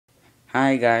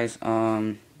Hi guys,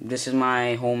 this is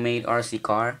my homemade RC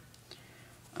car.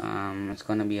 It's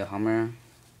gonna be a Hummer.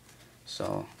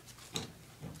 So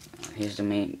here's the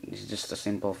main. It's just a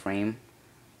simple frame.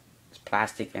 It's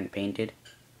plastic and painted.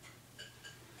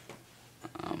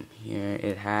 Here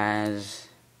it has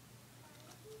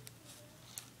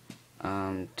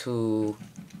two.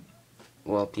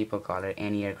 Well, people call it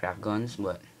anti-aircraft guns,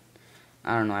 but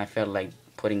I don't know. I felt like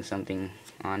putting something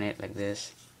on it like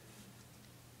this.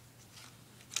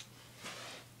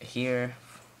 Here,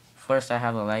 first I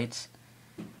have the lights,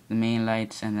 the main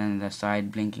lights, and then the side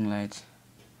blinking lights.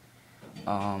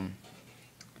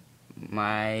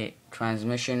 My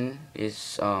transmission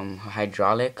is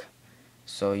hydraulic,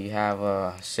 so you have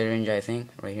a syringe, I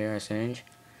think, right here, a syringe.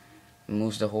 It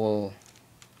moves the whole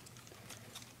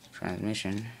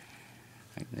transmission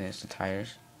like this, the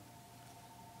tires.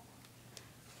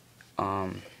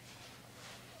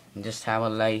 Just have a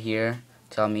light here,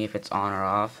 tell me if it's on or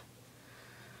off.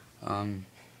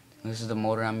 This is the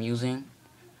motor I'm using.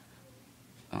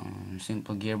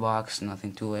 Simple gearbox,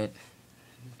 nothing to it.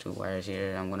 Two wires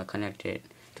here. I'm gonna connect it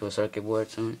to a circuit board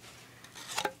soon.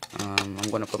 I'm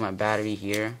gonna put my battery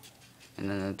here, and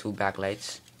then the two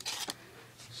backlights.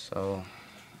 So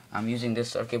I'm using this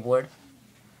circuit board.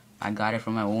 I got it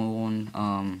from my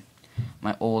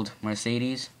old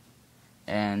Mercedes,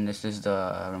 and this is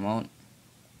the remote.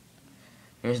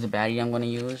 Here's the battery I'm gonna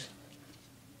use.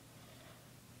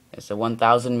 It's a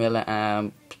 1000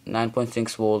 milliamp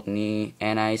 9.6 volt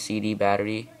NICD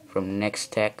battery from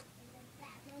Nextech.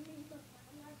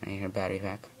 Right here, battery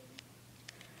pack.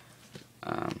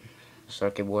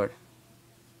 Circuit board,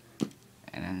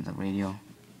 and then the radio.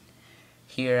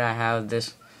 Here I have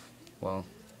this, well,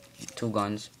 two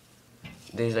guns.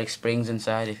 There's like springs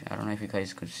inside. I don't know if you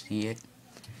guys could see it.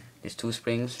 There's two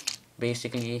springs.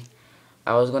 Basically,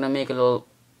 I was gonna make a little,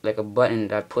 like a button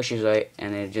that pushes right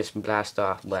and it just blasts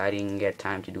off, but I didn't get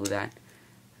time to do that.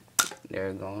 There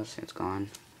it goes. It's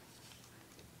gone.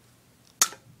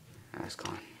 That's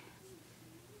gone.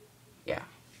 Yeah,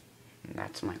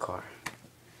 that's my car.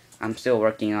 I'm still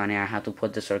working on it. I have to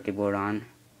put the circuit board on.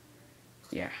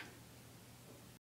 Yeah.